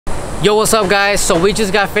Yo, what's up guys? So we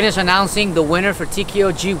just got finished announcing the winner for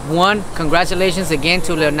TKO G1. Congratulations again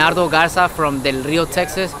to Leonardo Garza from Del Rio,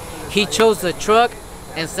 Texas. He chose the truck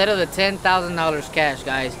instead of the $10,000 cash,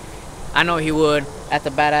 guys. I know he would at the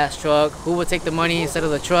badass truck. Who would take the money instead of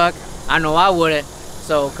the truck? I know I wouldn't.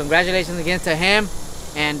 So congratulations again to him.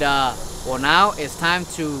 And well, now it's time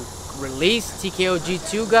to release TKO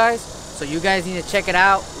G2, guys. So you guys need to check it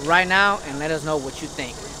out right now and let us know what you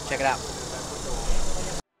think. Check it out.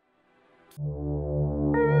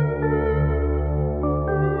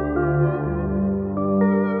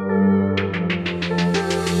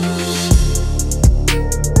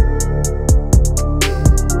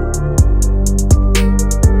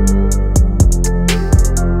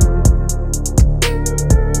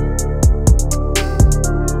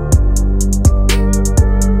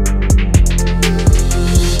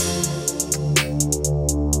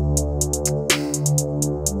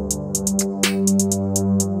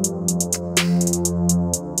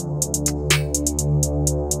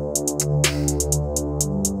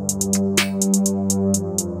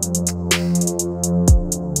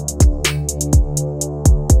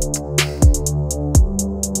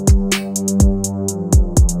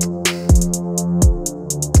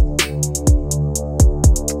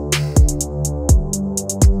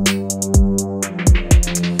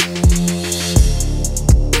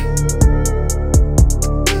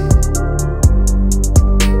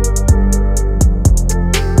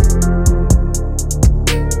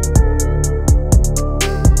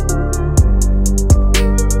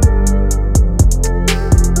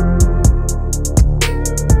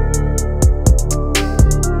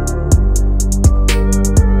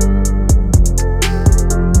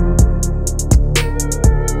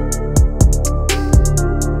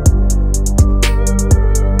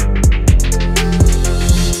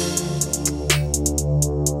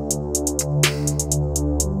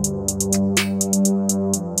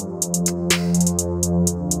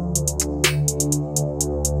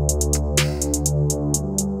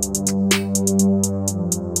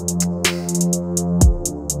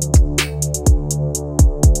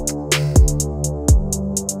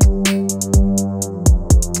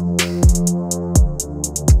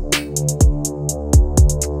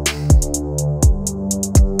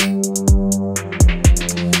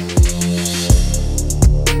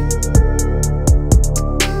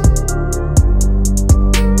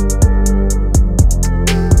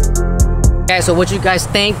 Okay, so what you guys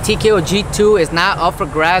think? TKO G2 is not up for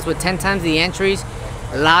grabs with 10 times the entries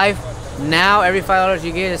live. Now every $5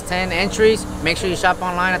 you get is 10 entries. Make sure you shop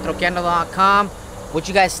online at troqueando.com. What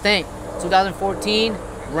you guys think? 2014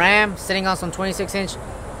 Ram sitting on some 26-inch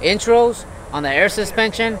intros on the air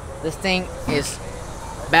suspension. This thing is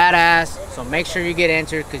badass, so make sure you get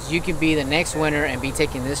entered because you can be the next winner and be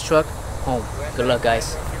taking this truck home. Good luck,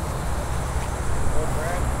 guys.